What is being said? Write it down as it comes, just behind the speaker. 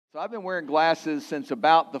So I've been wearing glasses since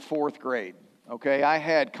about the fourth grade. Okay, I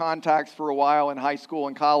had contacts for a while in high school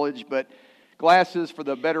and college, but glasses for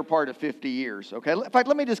the better part of 50 years. Okay, in fact,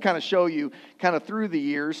 let me just kind of show you kind of through the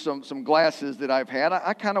years some glasses that I've had.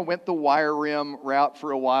 I kind of went the wire rim route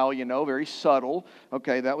for a while, very subtle.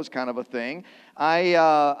 Okay, that was kind of a thing.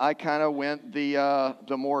 I kind of went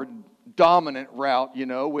the more dominant route,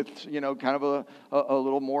 with kind of a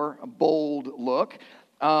little more bold look.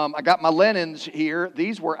 I got my Lennons here.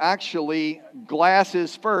 These were actually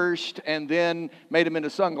glasses first and then made them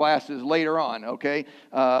into sunglasses later on, okay?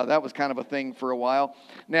 That was kind of a thing for a while.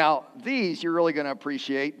 Now, these you're really going to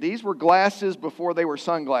appreciate. These were glasses before they were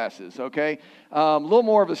sunglasses, okay? A little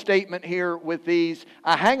more of a statement here with these.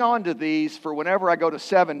 I hang on to these for whenever I go to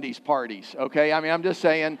 70s parties, okay? I mean, I'm just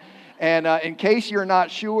saying. And in case you're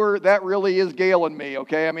not sure, that really is Gail and me,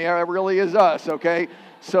 okay? I mean, that really is us, okay?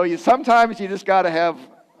 So sometimes you just got to have,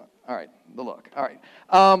 all right, the look. All right.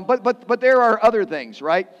 But there are other things,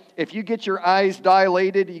 right? If you get your eyes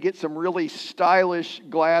dilated, you get some really stylish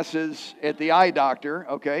glasses at the eye doctor,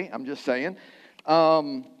 okay? I'm just saying.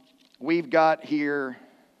 We've got here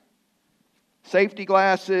safety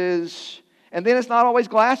glasses, and then it's not always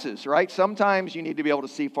glasses, right? Sometimes you need to be able to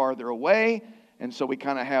see farther away, and so we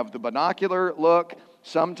kind of have the binocular look.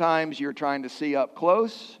 Sometimes you're trying to see up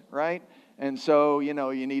close, right? And so, you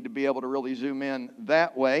need to be able to really zoom in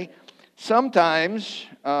that way. Sometimes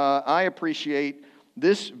I appreciate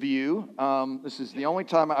this view. This is the only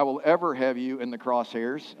time I will ever have you in the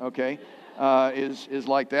crosshairs, okay, is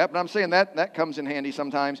like that. But I'm saying that comes in handy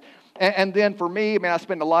sometimes. And then for me, I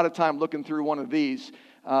spend a lot of time looking through one of these,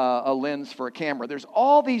 a lens for a camera. There's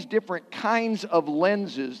all these different kinds of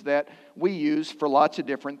lenses that we use for lots of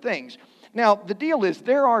different things. Now, the deal is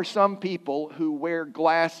there are some people who wear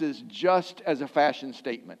glasses just as a fashion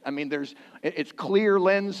statement. I mean, it's clear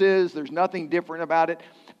lenses. There's nothing different about it.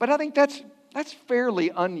 But I think that's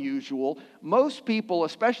fairly unusual. Most people,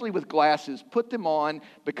 especially with glasses, put them on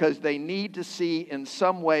because they need to see in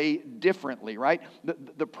some way differently, right?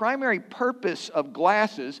 The primary purpose of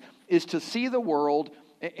glasses is to see the world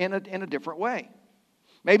in a different way.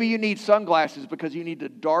 Maybe you need sunglasses because you need to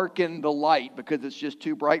darken the light because it's just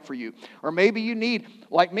too bright for you. Or maybe you need,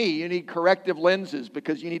 like me, you need corrective lenses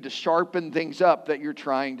because you need to sharpen things up that you're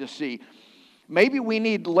trying to see. Maybe we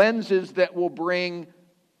need lenses that will bring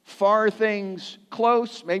far things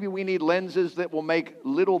close. Maybe we need lenses that will make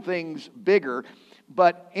little things bigger.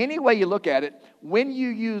 But any way you look at it, when you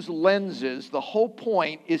use lenses, the whole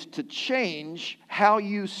point is to change how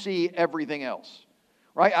you see everything else.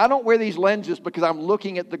 Right? I don't wear these lenses because I'm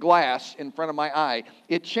looking at the glass in front of my eye.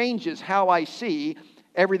 It changes how I see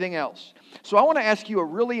everything else. So I want to ask you a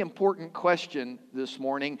really important question this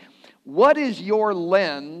morning. What is your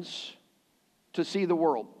lens to see the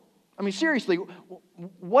world? I mean, seriously,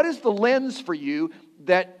 what is the lens for you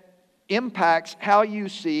that impacts how you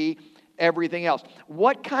see everything else?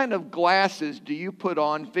 What kind of glasses do you put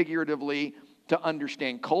on figuratively to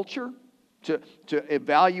understand culture? To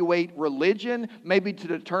evaluate religion, maybe to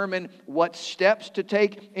determine what steps to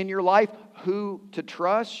take in your life, who to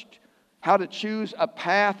trust, how to choose a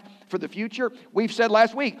path for the future. We've said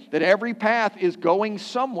last week that every path is going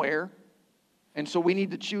somewhere, and so we need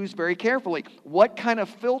to choose very carefully. What kind of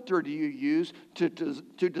filter do you use to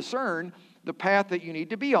discern the path that you need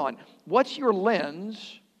to be on? What's your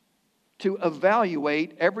lens to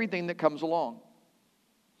evaluate everything that comes along?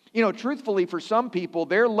 Truthfully, for some people,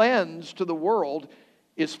 their lens to the world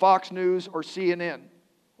is Fox News or CNN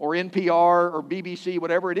or NPR or BBC,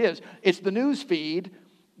 whatever it is. It's the news feed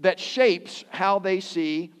that shapes how they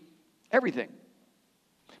see everything.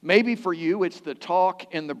 Maybe for you, it's the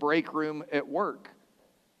talk in the break room at work.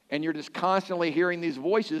 And you're just constantly hearing these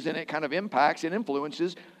voices, and it kind of impacts and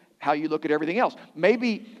influences how you look at everything else.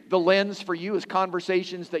 Maybe the lens for you is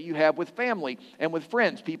conversations that you have with family and with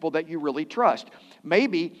friends, people that you really trust.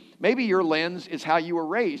 Maybe your lens is how you were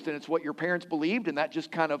raised, and it's what your parents believed, and that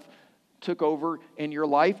just kind of took over in your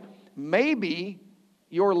life. Maybe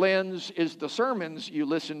your lens is the sermons you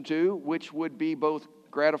listen to, which would be both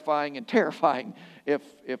gratifying and terrifying if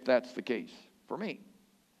that's the case for me.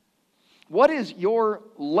 What is your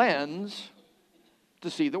lens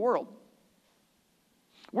to see the world?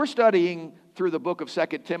 We're studying through the book of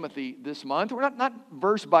 2 Timothy this month. We're not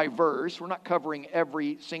verse by verse. We're not covering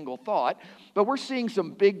every single thought. But we're seeing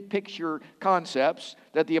some big picture concepts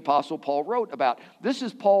that the Apostle Paul wrote about. This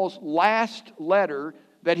is Paul's last letter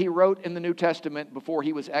that he wrote in the New Testament before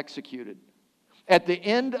he was executed. At the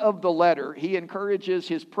end of the letter, he encourages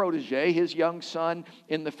his protege, his young son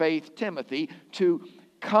in the faith, Timothy, to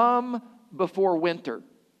come before winter,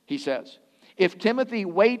 he says. If Timothy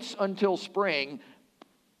waits until spring,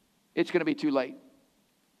 it's going to be too late.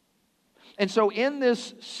 And so in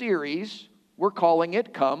this series, we're calling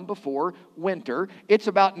it Come Before Winter. It's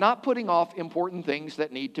about not putting off important things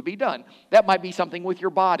that need to be done. That might be something with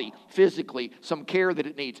your body, physically, some care that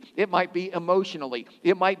it needs. It might be emotionally.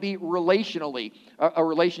 It might be relationally, a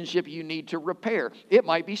relationship you need to repair. It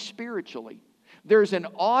might be spiritually. There's an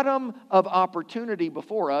autumn of opportunity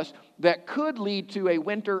before us that could lead to a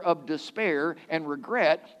winter of despair and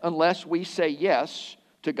regret unless we say yes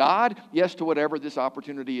to God, yes to whatever this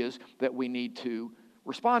opportunity is that we need to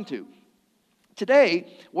respond to.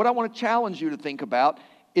 Today, what I want to challenge you to think about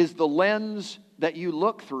is the lens that you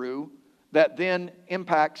look through that then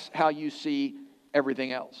impacts how you see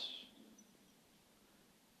everything else.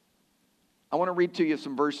 I want to read to you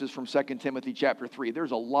some verses from 2 Timothy chapter 3.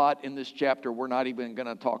 There's a lot in this chapter we're not even going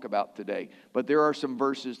to talk about today, but there are some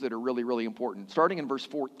verses that are really, really important. Starting in verse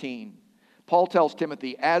 14, Paul tells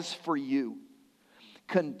Timothy, "As for you,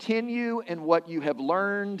 continue in what you have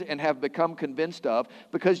learned and have become convinced of,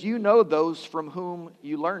 because you know those from whom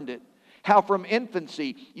you learned it. How from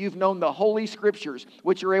infancy you've known the Holy Scriptures,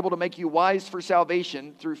 which are able to make you wise for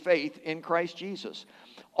salvation through faith in Christ Jesus.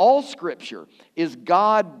 All Scripture is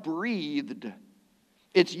God-breathed.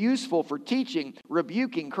 It's useful for teaching,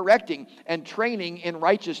 rebuking, correcting, and training in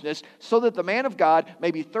righteousness, so that the man of God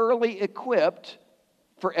may be thoroughly equipped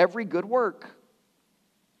for every good work."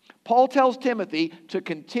 Paul tells Timothy to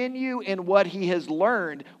continue in what he has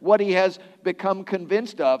learned, what he has become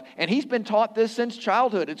convinced of. And he's been taught this since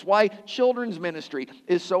childhood. It's why children's ministry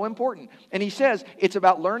is so important. And he says it's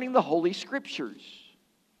about learning the Holy Scriptures.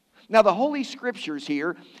 Now, the Holy Scriptures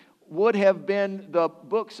here would have been the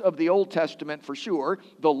books of the Old Testament for sure,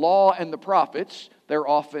 the law and the prophets, they're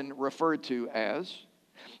often referred to as.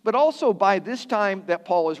 But also by this time that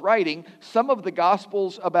Paul is writing, some of the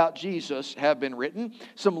Gospels about Jesus have been written.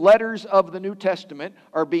 Some letters of the New Testament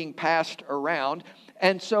are being passed around.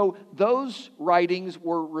 And so those writings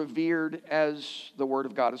were revered as the Word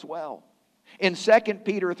of God as well. In 2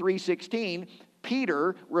 Peter 3:16,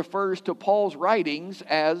 Peter refers to Paul's writings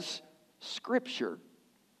as Scripture.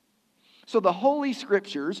 So the Holy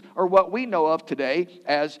Scriptures are what we know of today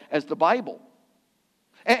as the Bible.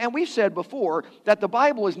 And we've said before that the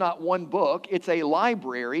Bible is not one book, it's a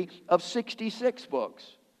library of 66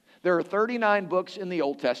 books. There are 39 books in the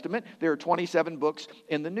Old Testament, there are 27 books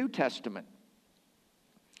in the New Testament.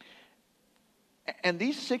 And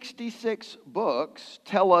these 66 books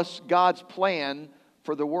tell us God's plan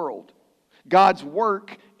for the world, God's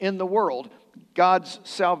work in the world, God's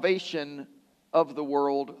salvation of the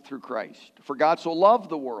world through Christ. For God so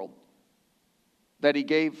loved the world that He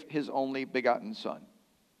gave His only begotten Son.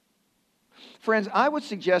 Friends, I would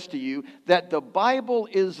suggest to you that the Bible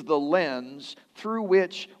is the lens through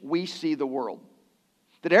which we see the world.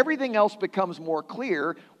 That everything else becomes more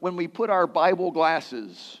clear when we put our Bible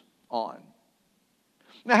glasses on.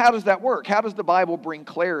 Now, how does that work? How does the Bible bring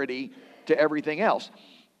clarity to everything else?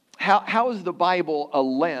 How is the Bible a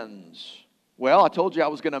lens? Well, I told you I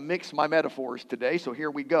was going to mix my metaphors today, so here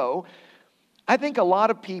we go. I think a lot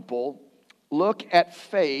of people look at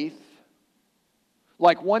faith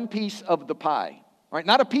like one piece of the pie, right?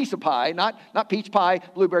 Not a piece of pie, not peach pie,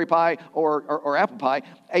 blueberry pie, or apple pie,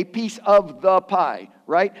 a piece of the pie,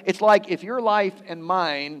 right? It's like if your life and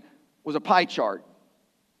mine was a pie chart.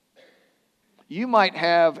 You might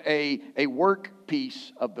have a work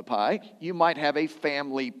piece of the pie. You might have a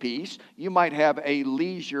family piece. You might have a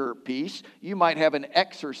leisure piece. You might have an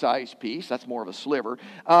exercise piece. That's more of a sliver.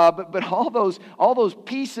 But all those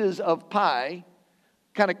pieces of pie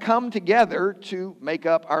kind of come together to make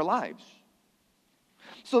up our lives.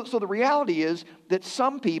 So the reality is that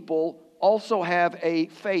some people also have a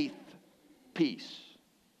faith piece,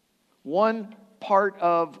 one part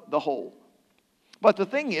of the whole. But the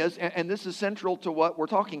thing is, and this is central to what we're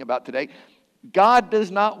talking about today, God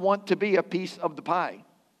does not want to be a piece of the pie.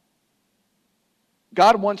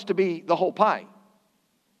 God wants to be the whole pie.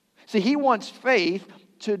 See, He wants faith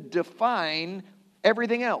to define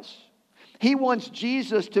everything else. He wants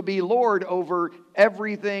Jesus to be Lord over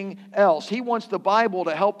everything else. He wants the Bible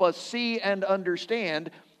to help us see and understand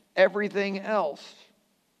everything else.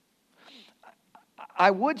 I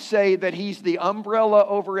would say that He's the umbrella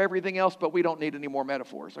over everything else, but we don't need any more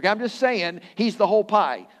metaphors. Okay, I'm just saying He's the whole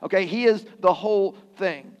pie. Okay, He is the whole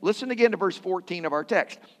thing. Listen again to verse 14 of our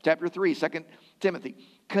text, chapter 3, 2 Timothy.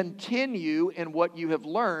 Continue in what you have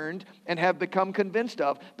learned and have become convinced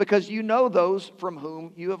of, because you know those from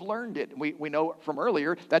whom you have learned it. We know from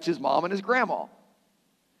earlier that's his mom and his grandma.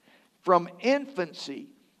 From infancy,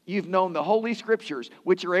 You've known the Holy Scriptures,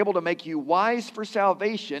 which are able to make you wise for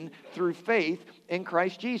salvation through faith in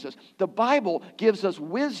Christ Jesus. The Bible gives us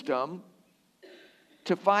wisdom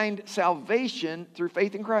to find salvation through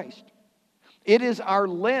faith in Christ. It is our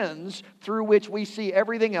lens through which we see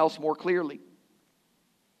everything else more clearly.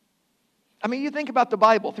 I mean, you think about the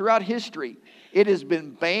Bible throughout history. It has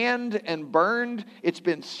been banned and burned. It's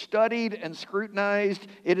been studied and scrutinized.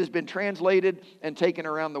 It has been translated and taken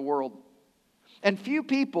around the world. And few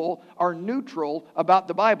people are neutral about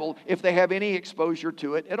the Bible if they have any exposure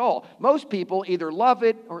to it at all. Most people either love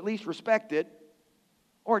it or at least respect it,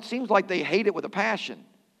 or it seems like they hate it with a passion,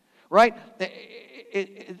 right?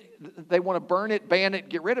 They want to burn it, ban it,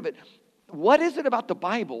 get rid of it. What is it about the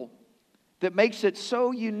Bible that makes it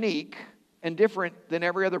so unique and different than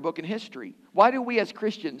every other book in history? Why do we as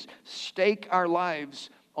Christians stake our lives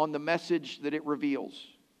on the message that it reveals?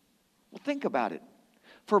 Well, think about it.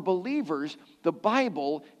 For believers, the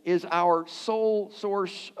Bible is our sole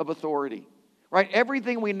source of authority, right?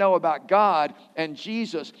 Everything we know about God and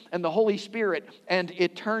Jesus and the Holy Spirit and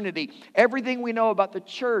eternity, everything we know about the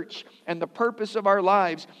church and the purpose of our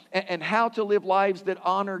lives and how to live lives that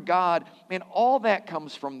honor God, and all that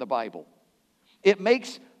comes from the Bible. It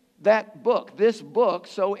makes this book,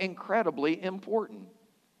 so incredibly important.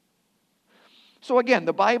 So again,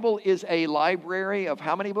 the Bible is a library of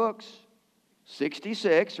how many books?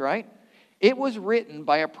 66, right? It was written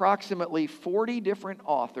by approximately 40 different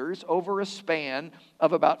authors over a span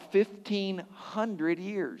of about 1,500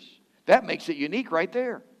 years. That makes it unique right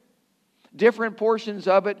there. Different portions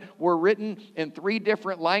of it were written in 3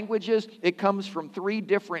 different languages. It comes from 3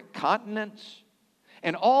 different continents.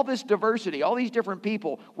 And all this diversity, all these different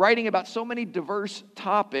people writing about so many diverse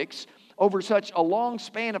topics over such a long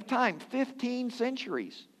span of time, 15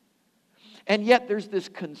 centuries. And yet there's this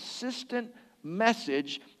consistent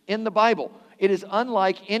message in the Bible. It is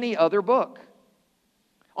unlike any other book.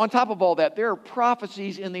 On top of all that, there are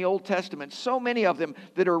prophecies in the Old Testament, so many of them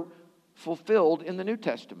that are fulfilled in the New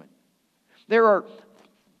Testament. There are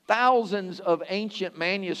thousands of ancient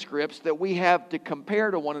manuscripts that we have to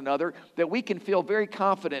compare to one another, that we can feel very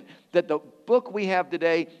confident that the book we have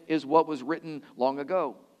today is what was written long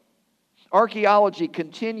ago. Archaeology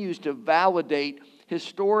continues to validate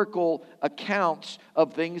historical accounts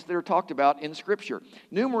of things that are talked about in Scripture.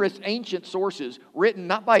 Numerous ancient sources written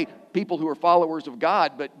not by people who are followers of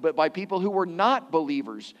God, but by people who were not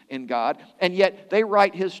believers in God, and yet they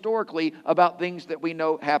write historically about things that we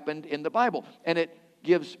know happened in the Bible, and it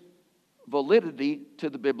gives validity to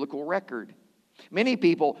the biblical record. Many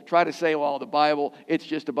people try to say, well, the Bible, it's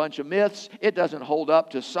just a bunch of myths. It doesn't hold up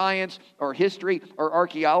to science or history or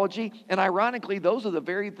archaeology. And ironically, those are the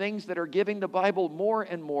very things that are giving the Bible more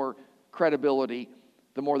and more credibility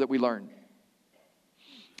the more that we learn.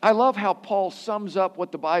 I love how Paul sums up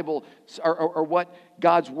what the Bible, or what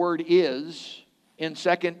God's Word is in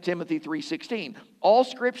 2 Timothy 3:16. All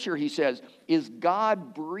Scripture, he says, is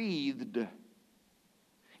God-breathed.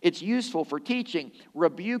 It's useful for teaching,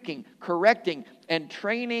 rebuking, correcting, and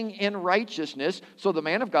training in righteousness, so the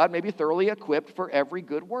man of God may be thoroughly equipped for every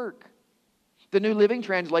good work. The New Living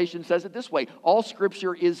Translation says it this way: all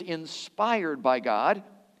Scripture is inspired by God.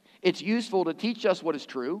 It's useful to teach us what is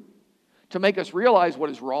true, to make us realize what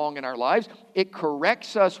is wrong in our lives. It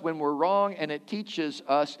corrects us when we're wrong, and it teaches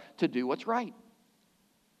us to do what's right.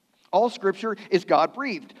 All Scripture is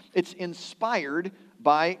God-breathed. It's inspired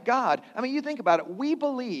by God. I mean, you think about it. We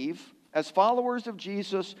believe, as followers of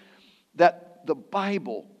Jesus, that the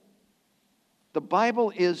Bible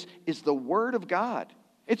is the Word of God.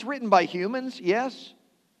 It's written by humans, yes,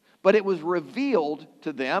 but it was revealed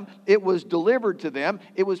to them. It was delivered to them.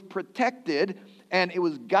 It was protected, and it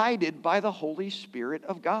was guided by the Holy Spirit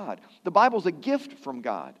of God. The Bible's a gift from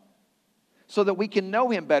God, so that we can know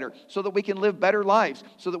Him better, so that we can live better lives,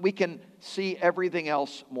 so that we can see everything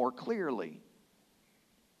else more clearly.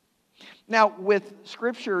 Now, with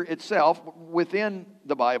Scripture itself, within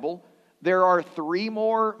the Bible, there are 3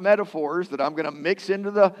 more metaphors that I'm going to mix into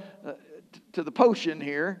the potion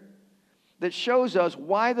here that shows us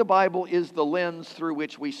why the Bible is the lens through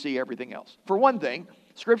which we see everything else. For one thing,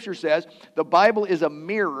 Scripture says the Bible is a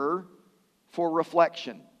mirror for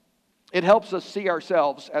reflection. It helps us see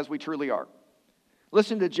ourselves as we truly are.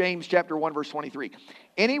 Listen to James chapter 1, verse 23.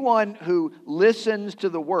 Anyone who listens to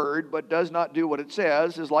the word but does not do what it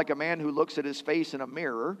says is like a man who looks at his face in a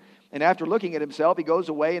mirror, and after looking at himself, he goes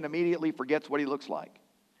away and immediately forgets what he looks like.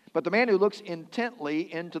 But the man who looks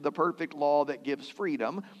intently into the perfect law that gives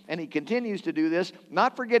freedom, and he continues to do this,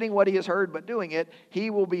 not forgetting what he has heard but doing it, he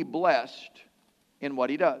will be blessed in what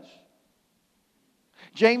he does.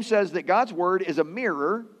 James says that God's word is a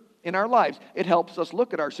mirror in our lives. It helps us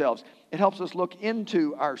look at ourselves. It helps us look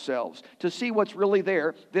into ourselves to see what's really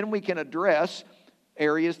there. Then we can address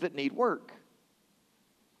areas that need work.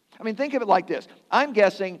 I mean, think of it like this. I'm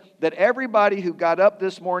guessing that everybody who got up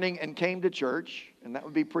this morning and came to church, and that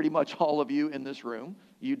would be pretty much all of you in this room,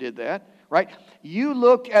 you did that, right? You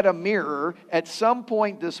looked at a mirror at some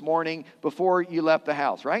point this morning before you left the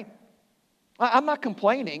house, right? I'm not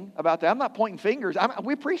complaining about that. I'm not pointing fingers.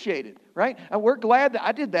 We appreciate it, right? And we're glad that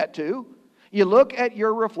I did that too. You look at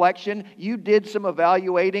your reflection. You did some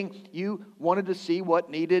evaluating. You wanted to see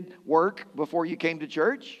what needed work before you came to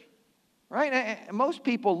church, right? And most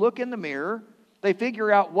people look in the mirror. They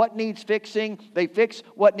figure out what needs fixing. They fix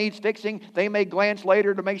what needs fixing. They may glance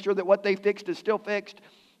later to make sure that what they fixed is still fixed.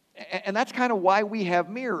 And that's kind of why we have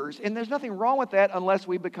mirrors. And there's nothing wrong with that unless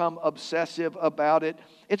we become obsessive about it.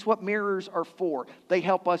 It's what mirrors are for. They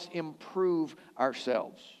help us improve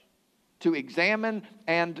ourselves, to examine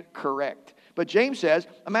and correct. But James says,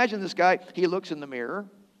 imagine this guy, he looks in the mirror.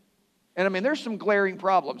 And I mean, there's some glaring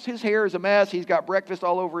problems. His hair is a mess. He's got breakfast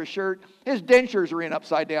all over his shirt. His dentures are in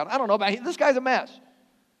upside down. I don't know about this guy's a mess.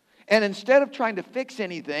 And instead of trying to fix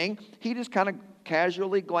anything, he just kind of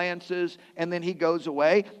casually glances, and then he goes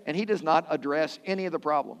away, and he does not address any of the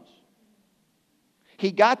problems.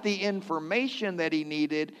 He got the information that he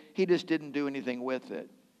needed, he just didn't do anything with it.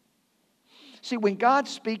 See, when God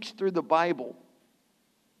speaks through the Bible,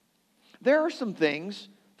 there are some things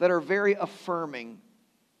that are very affirming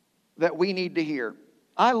that we need to hear.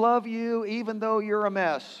 I love you even though you're a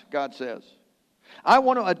mess, God says. I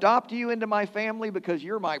want to adopt you into my family because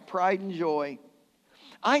you're my pride and joy.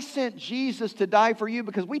 I sent Jesus to die for you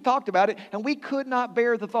because we talked about it and we could not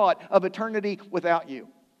bear the thought of eternity without you.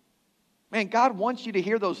 Man, God wants you to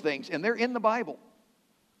hear those things, and they're in the Bible.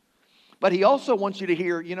 But He also wants you to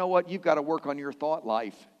hear, you know what, you've got to work on your thought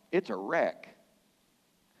life. It's a wreck.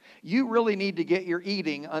 You really need to get your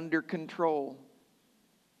eating under control.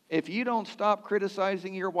 If you don't stop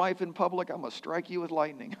criticizing your wife in public, I'm going to strike you with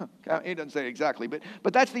lightning. He doesn't say it exactly, but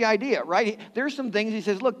that's the idea, right? There's some things he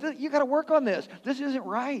says, look, you got to work on this. This isn't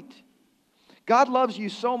right. God loves you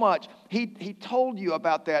so much. He told you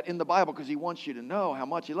about that in the Bible because He wants you to know how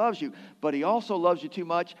much He loves you. But He also loves you too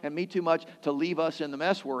much and me too much to leave us in the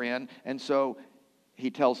mess we're in. And so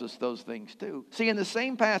He tells us those things too. See, in the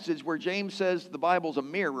same passage where James says the Bible's a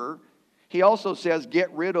mirror, he also says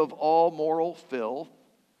get rid of all moral filth.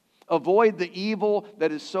 Avoid the evil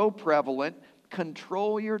that is so prevalent.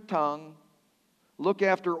 Control your tongue. Look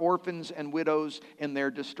after orphans and widows in their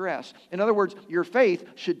distress. In other words, your faith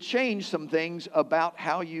should change some things about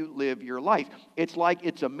how you live your life. It's like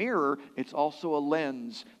it's a mirror. It's also a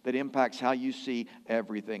lens that impacts how you see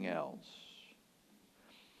everything else.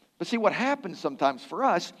 But see, what happens sometimes for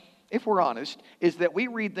us, if we're honest, is that we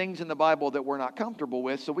read things in the Bible that we're not comfortable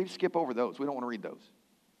with, so we skip over those. We don't want to read those.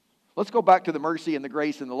 Let's go back to the mercy and the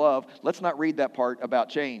grace and the love. Let's not read that part about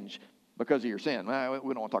change because of your sin. We don't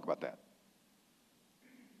want to talk about that.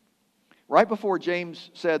 Right before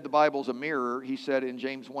James said the Bible's a mirror, he said in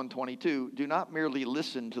James 1:22, do not merely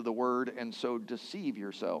listen to the word and so deceive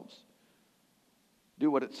yourselves. Do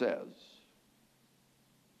what it says.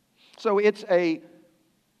 So it's a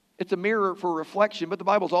mirror for reflection, but the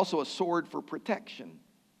Bible's also a sword for protection.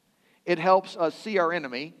 It helps us see our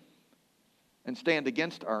enemy and stand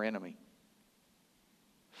against our enemy.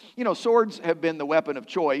 You know, swords have been the weapon of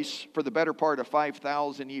choice for the better part of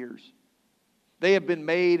 5,000 years. They have been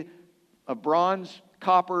made of bronze,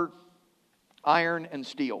 copper, iron, and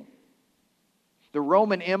steel. The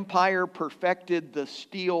Roman Empire perfected the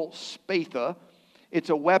steel spatha.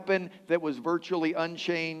 It's a weapon that was virtually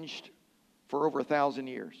unchanged for over 1,000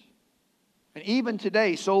 years. And even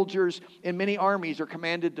today, soldiers in many armies are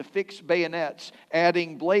commanded to fix bayonets,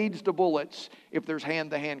 adding blades to bullets if there's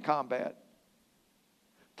hand-to-hand combat.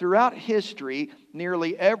 Throughout history,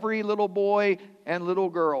 nearly every little boy and little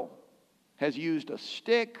girl has used a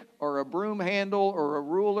stick or a broom handle or a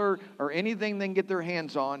ruler or anything they can get their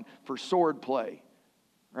hands on for sword play,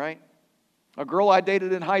 right? A girl I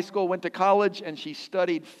dated in high school went to college and she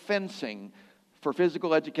studied fencing for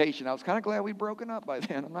physical education. I was kind of glad we'd broken up by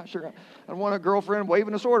then. I'm not sure. I don't want a girlfriend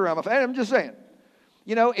waving a sword around my face. I'm just saying.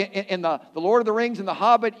 You know, in the Lord of the Rings and the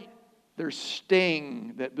Hobbit, there's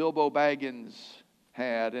Sting that Bilbo Baggins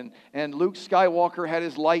had. And Luke Skywalker had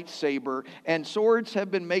his lightsaber. And swords have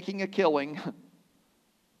been making a killing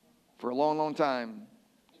for a long, long time.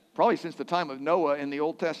 Probably since the time of Noah in the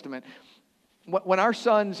Old Testament. When our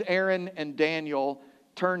sons Aaron and Daniel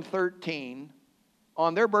turned 13,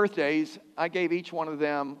 on their birthdays, I gave each one of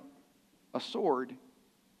them a sword.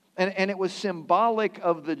 And it was symbolic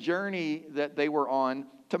of the journey that they were on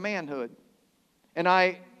to manhood. And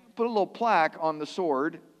I put a little plaque on the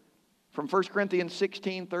sword from 1 Corinthians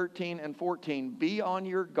 16, 13, and 14. Be on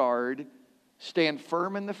your guard, stand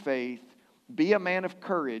firm in the faith, be a man of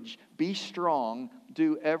courage, be strong,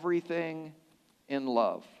 do everything in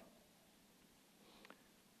love.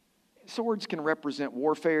 Swords can represent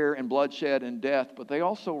warfare and bloodshed and death, but they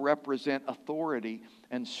also represent authority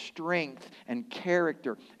and strength and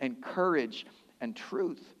character and courage and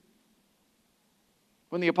truth.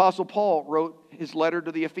 When the Apostle Paul wrote his letter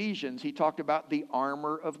to the Ephesians, he talked about the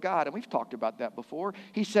armor of God. And we've talked about that before.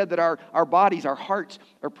 He said that our bodies, our hearts,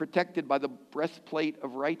 are protected by the breastplate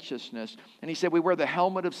of righteousness. And he said we wear the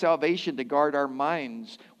helmet of salvation to guard our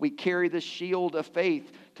minds. We carry the shield of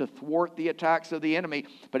faith to thwart the attacks of the enemy.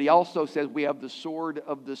 But he also says we have the sword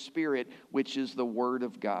of the Spirit, which is the Word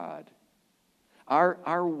of God.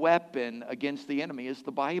 Our weapon against the enemy is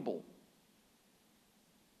the Bible.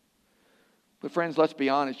 But friends, let's be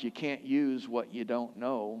honest, you can't use what you don't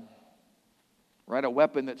know. Right? A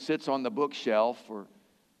weapon that sits on the bookshelf or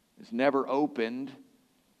is never opened,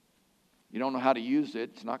 you don't know how to use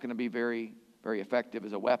it, it's not going to be very, very effective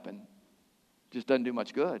as a weapon. It just doesn't do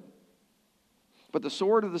much good. But the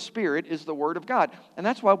sword of the Spirit is the Word of God. And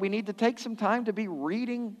that's why we need to take some time to be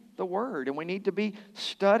reading the Word. And we need to be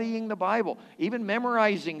studying the Bible, even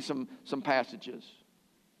memorizing some passages.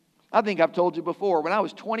 I think I've told you before, when I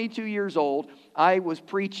was 22 years old, I was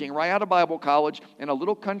preaching right out of Bible college in a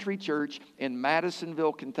little country church in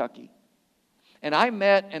Madisonville, Kentucky. And I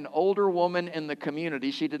met an older woman in the community.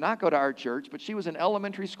 She did not go to our church, but she was an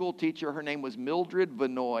elementary school teacher. Her name was Mildred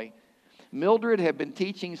Vanoy. Mildred had been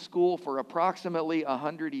teaching school for approximately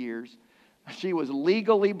 100 years. She was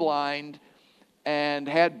legally blind and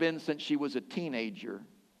had been since she was a teenager.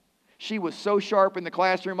 She was so sharp in the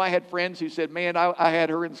classroom. I had friends who said, man, I had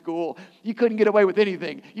her in school. You couldn't get away with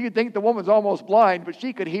anything. You'd think the woman's almost blind, but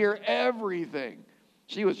she could hear everything.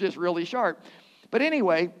 She was just really sharp. But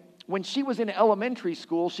anyway, when she was in elementary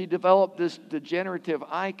school, she developed this degenerative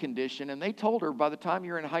eye condition, and they told her by the time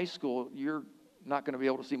you're in high school, you're not going to be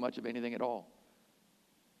able to see much of anything at all.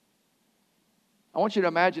 I want you to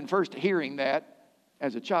imagine first hearing that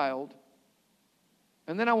as a child,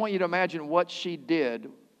 and then I want you to imagine what she did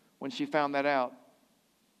when she found that out.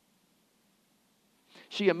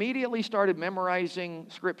 She immediately started memorizing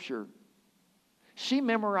Scripture. She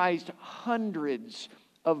memorized hundreds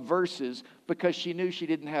of verses because she knew she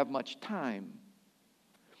didn't have much time.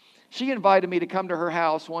 She invited me to come to her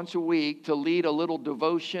house once a week to lead a little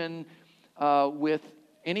devotion with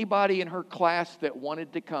anybody in her class that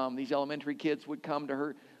wanted to come. These elementary kids would come to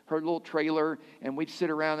her little trailer, and we'd sit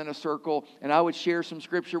around in a circle, and I would share some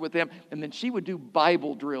Scripture with them, and then she would do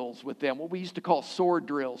Bible drills with them, what we used to call sword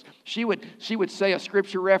drills. She would say a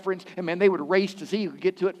Scripture reference, and man, they would race to see who could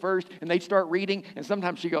get to it first, and they'd start reading, and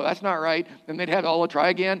sometimes she'd go, that's not right, and they'd have all try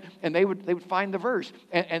again, and they would find the verse,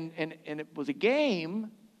 and it was a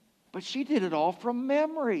game, but she did it all from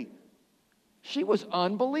memory. She was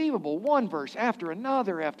unbelievable. One verse after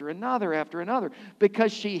another, after another, after another,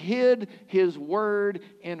 because she hid His Word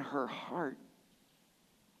in her heart.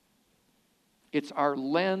 It's our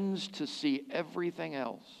lens to see everything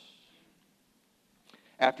else.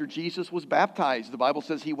 After Jesus was baptized, the Bible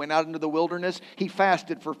says He went out into the wilderness. He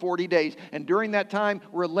fasted for 40 days. And during that time,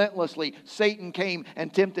 relentlessly, Satan came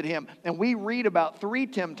and tempted Him. And we read about 3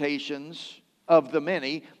 temptations of the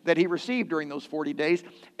many that He received during those 40 days.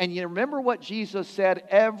 And you remember what Jesus said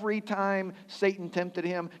every time Satan tempted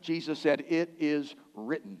Him? Jesus said, it is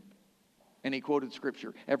written. And He quoted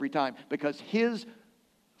Scripture every time, because His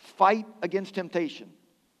fight against temptation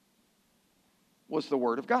was the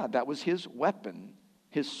Word of God. That was His weapon,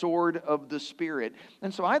 His sword of the Spirit.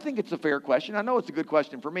 And so I think it's a fair question. I know it's a good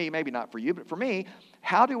question for me, maybe not for you, but for me,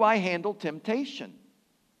 how do I handle temptation?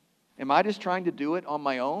 Am I just trying to do it on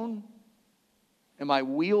my own? Am I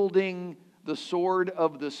wielding the sword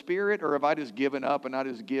of the Spirit, or have I just given up and I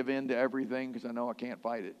just give in to everything because I know I can't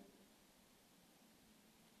fight it?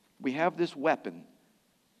 We have this weapon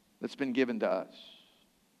that's been given to us.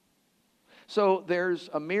 So there's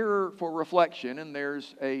a mirror for reflection, and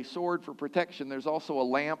there's a sword for protection. There's also a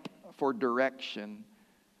lamp for direction.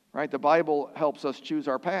 Right? The Bible helps us choose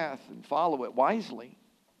our path and follow it wisely.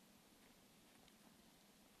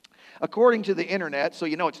 According to the internet, so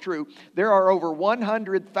you know it's true, there are over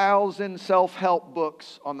 100,000 self-help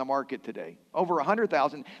books on the market today. Over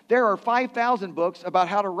 100,000. There are 5,000 books about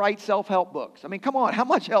how to write self-help books. I mean, come on, how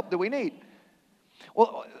much help do we need?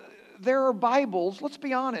 Well, there are Bibles, let's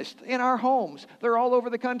be honest, in our homes. They're all over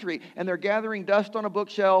the country, and they're gathering dust on a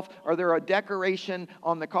bookshelf, or they're a decoration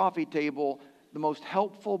on the coffee table. The most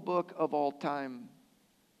helpful book of all time.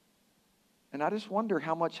 And I just wonder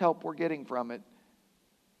how much help we're getting from it.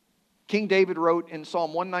 King David wrote in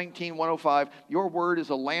Psalm 119, 105, "Your word is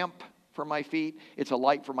a lamp for my feet, it's a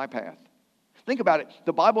light for my path." Think about it.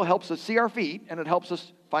 The Bible helps us see our feet, and it helps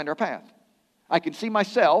us find our path. I can see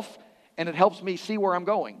myself, and it helps me see where I'm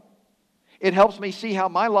going. It helps me see how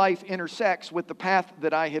my life intersects with the path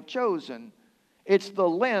that I have chosen. It's the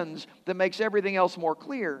lens that makes everything else more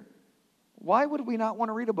clear. Why would we not want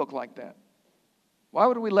to read a book like that? Why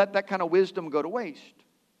would we let that kind of wisdom go to waste?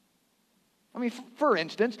 I mean, for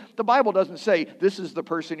instance, the Bible doesn't say this is the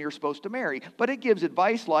person you're supposed to marry, but it gives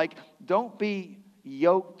advice like, don't be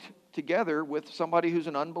yoked together with somebody who's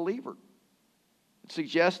an unbeliever. It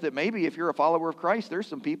suggests that maybe if you're a follower of Christ, there's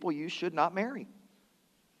some people you should not marry.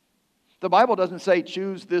 The Bible doesn't say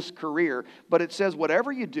choose this career, but it says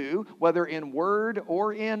whatever you do, whether in word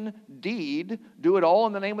or in deed, do it all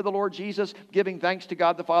in the name of the Lord Jesus, giving thanks to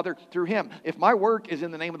God the Father through Him. If my work is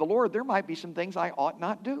in the name of the Lord, there might be some things I ought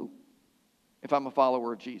not do if I'm a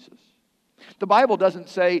follower of Jesus. The Bible doesn't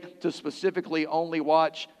say to specifically only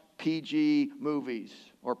watch PG movies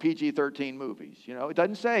or PG-13 movies. It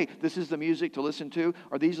doesn't say this is the music to listen to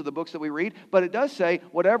or these are the books that we read, but it does say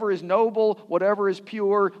whatever is noble, whatever is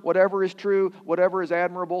pure, whatever is true, whatever is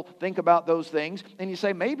admirable, think about those things. And you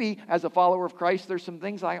say, maybe as a follower of Christ, there's some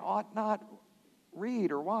things I ought not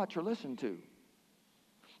read or watch or listen to.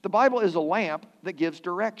 The Bible is a lamp that gives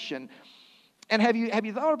direction. And have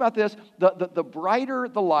you thought about this? The brighter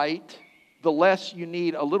the light, the less you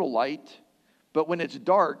need a little light. But when it's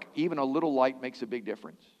dark, even a little light makes a big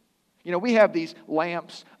difference. We have these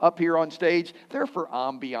lamps up here on stage. They're for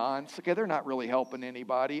ambiance. Okay, they're not really helping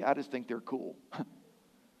anybody. I just think they're cool.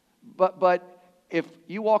 But if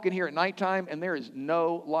you walk in here at nighttime and there is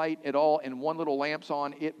no light at all and one little lamp's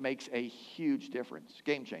on, it makes a huge difference.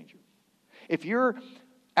 Game changer. If you're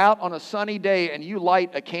out on a sunny day and you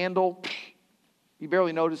light a candle, you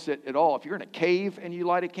barely notice it at all. If you're in a cave and you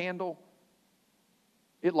light a candle,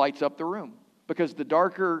 it lights up the room. Because the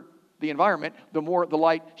darker the environment, the more the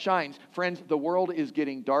light shines. Friends, the world is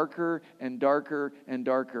getting darker and darker and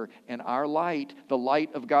darker. And our light, the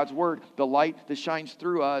light of God's Word, the light that shines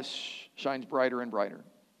through us, shines brighter and brighter.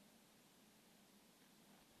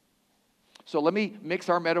 So let me mix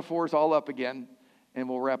our metaphors all up again, and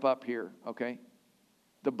we'll wrap up here, okay?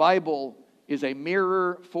 The Bible is a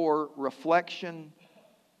mirror for reflection.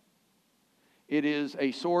 It is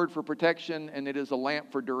a sword for protection, and it is a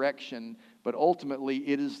lamp for direction. But ultimately,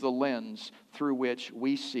 it is the lens through which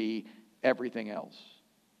we see everything else.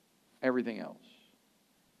 Everything else.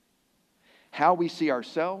 How we see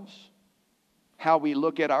ourselves, how we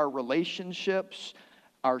look at our relationships,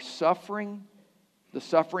 our suffering, the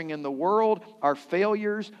suffering in the world, our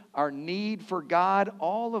failures, our need for God,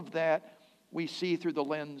 all of that we see through the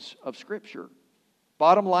lens of Scripture.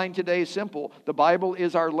 Bottom line today is simple. The Bible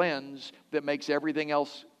is our lens that makes everything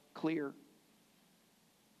else clear.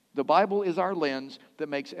 The Bible is our lens that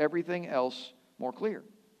makes everything else more clear.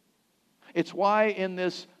 It's why in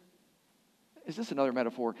this, is this another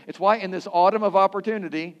metaphor? It's why in this autumn of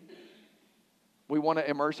opportunity, we want to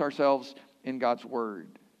immerse ourselves in God's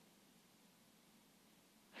Word.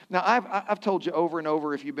 Now, I've told you over and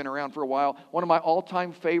over, if you've been around for a while, one of my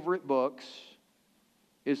all-time favorite books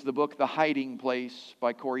is the book The Hiding Place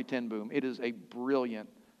by Corrie ten Boom. It is a brilliant,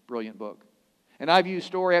 brilliant book. And I've used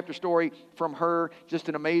story after story from her, just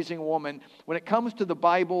an amazing woman. When it comes to the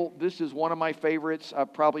Bible, this is one of my favorites.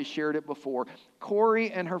 I've probably shared it before.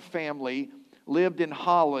 Corrie and her family lived in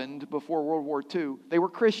Holland before World War II. They were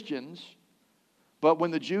Christians, but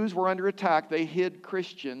when the Jews were under attack, they hid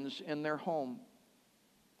Christians in their home.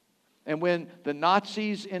 And when the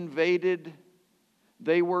Nazis invaded,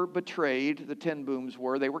 they were betrayed, the ten Booms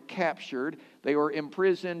were. They were captured. They were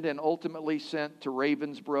imprisoned and ultimately sent to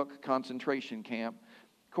Ravensbrück concentration camp.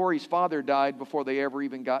 Corrie's father died before they ever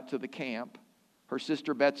even got to the camp. Her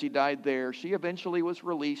sister Betsy died there. She eventually was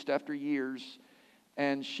released after years,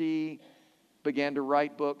 and she began to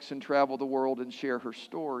write books and travel the world and share her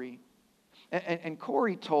story. And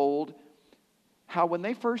Corrie told how when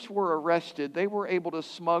they first were arrested, they were able to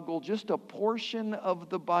smuggle just a portion of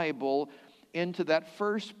the Bible into that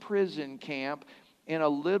first prison camp in a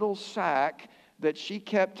little sack that she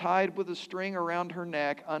kept tied with a string around her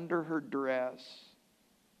neck under her dress.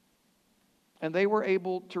 And they were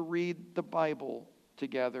able to read the Bible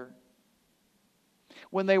together.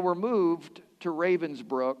 When they were moved to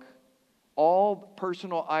Ravensbrück, all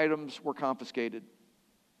personal items were confiscated.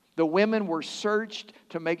 The women were searched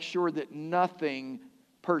to make sure that nothing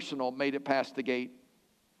personal made it past the gate.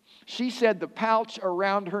 She said the pouch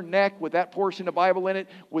around her neck with that portion of Bible in it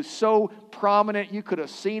was so prominent you could have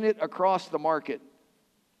seen it across the market.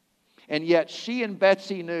 And yet she and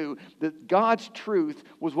Betsy knew that God's truth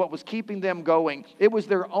was what was keeping them going. It was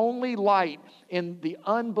their only light in the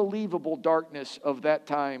unbelievable darkness of that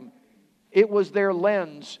time. It was their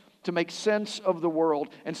lens to make sense of the world.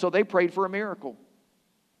 And so they prayed for a miracle.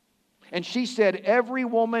 And she said every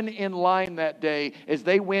woman in line that day as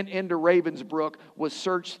they went into Ravensbrück was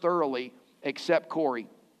searched thoroughly except Corrie.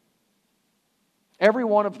 Every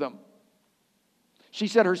one of them. She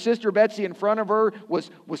said her sister Betsy in front of her was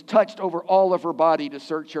touched over all of her body to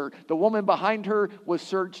search her. The woman behind her was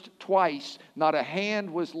searched twice. Not a hand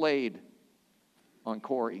was laid on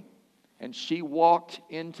Corrie. And she walked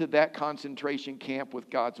into that concentration camp with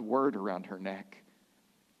God's word around her neck.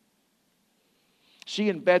 She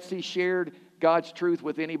and Betsy shared God's truth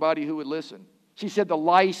with anybody who would listen. She said the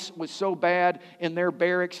lice was so bad in their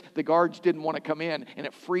barracks, the guards didn't want to come in, and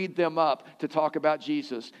it freed them up to talk about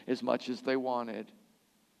Jesus as much as they wanted.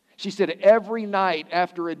 She said every night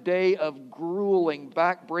after a day of grueling,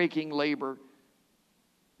 back-breaking labor,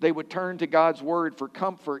 they would turn to God's word for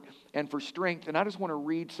comfort and for strength. And I just want to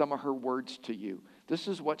read some of her words to you. This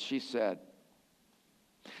is what she said.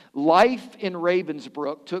 Life in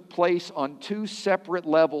Ravensbrück took place on two separate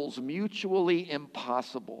levels, mutually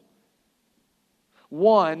impossible.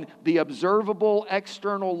 One, the observable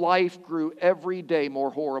external life grew every day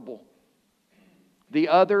more horrible. The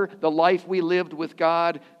other, the life we lived with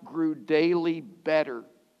God, grew daily better.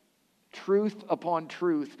 Truth upon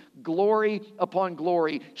truth, glory upon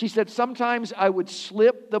glory. She said, sometimes I would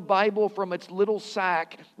slip the Bible from its little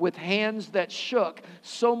sack with hands that shook.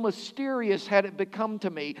 So mysterious had it become to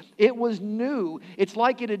me. It was new. It's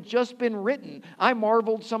like it had just been written. I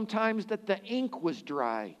marveled sometimes that the ink was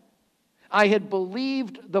dry. I had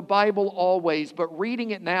believed the Bible always, but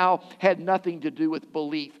reading it now had nothing to do with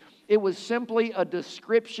belief. It was simply a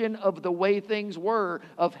description of the way things were,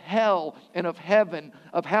 of hell and of heaven,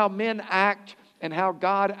 of how men act and how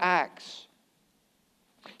God acts.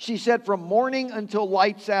 She said from morning until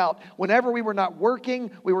lights out, whenever we were not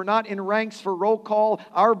working, we were not in ranks for roll call,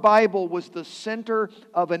 our Bible was the center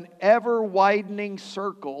of an ever-widening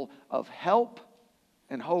circle of help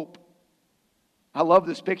and hope. I love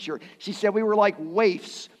this picture. She said we were like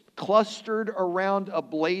waifs clustered around a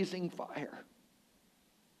blazing fire.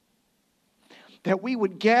 That we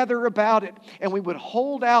would gather about it and we would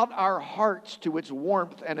hold out our hearts to its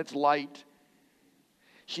warmth and its light.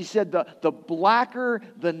 She said the blacker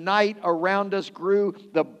the night around us grew,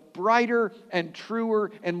 the brighter and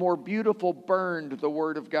truer and more beautiful burned the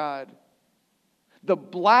Word of God. The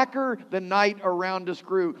blacker the night around us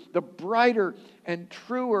grew, the brighter and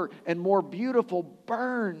truer and more beautiful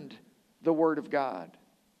burned the Word of God.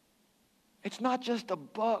 It's not just a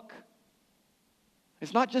book.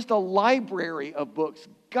 It's not just a library of books.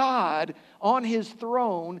 God, on His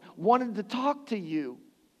throne, wanted to talk to you.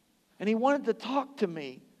 And He wanted to talk to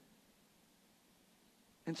me.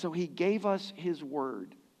 And so He gave us His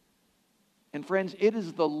Word. And friends, it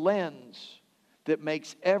is the lens that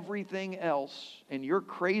makes everything else in your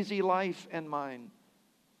crazy life and mine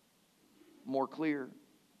more clear.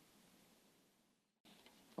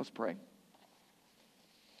 Let's pray.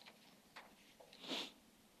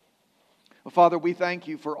 Well, Father, we thank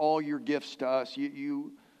you for all your gifts to us.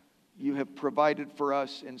 You have provided for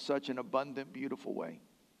us in such an abundant, beautiful way.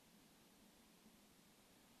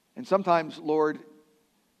 And sometimes, Lord,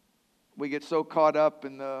 we get so caught up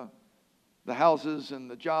in the houses and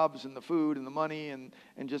the jobs and the food and the money and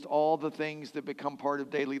just all the things that become part of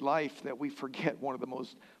daily life that we forget one of the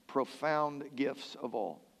most profound gifts of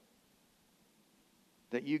all.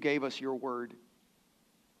 That you gave us your word.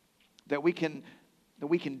 That we can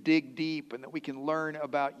dig deep and that we can learn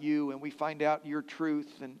about you and we find out your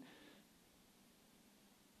truth and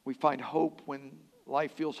we find hope when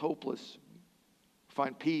life feels hopeless. We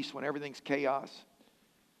find peace when everything's chaos.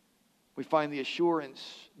 We find the assurance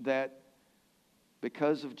that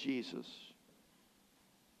because of Jesus,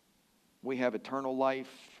 we have eternal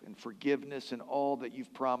life and forgiveness and all that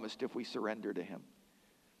you've promised if we surrender to Him.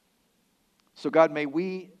 So God, may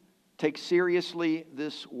we take seriously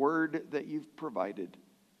this word that you've provided.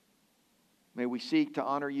 May we seek to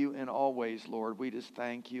honor you in all ways, Lord. We just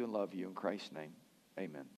thank you and love you in Christ's name. Amen.